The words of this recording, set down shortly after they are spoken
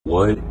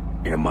What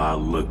am I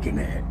looking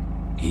at?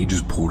 He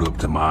just pulled up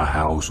to my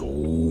house.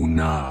 Oh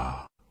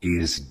nah.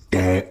 Is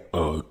that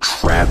a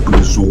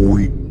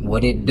trapezoid?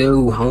 What it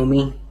do,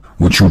 homie?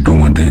 What you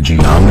doing, the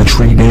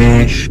geometry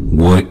dash?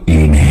 What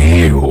in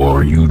hell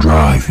are you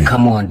driving?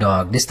 Come on,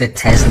 dog. This the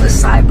Tesla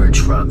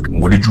Cybertruck.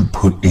 What did you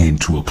put in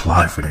to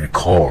apply for that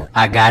car?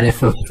 I got it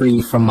for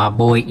free from my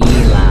boy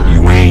Elon.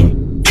 You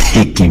ain't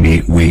kicking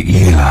it with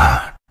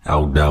Elon.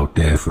 I'll doubt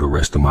that for the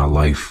rest of my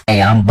life.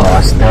 Hey, I'm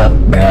bossed up,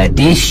 bruh.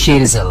 This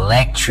shit is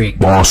electric.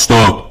 Bossed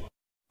up.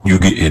 You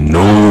getting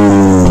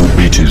no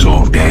bitches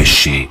off that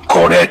shit.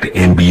 Call that the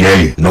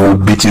NBA. No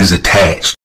bitches attached.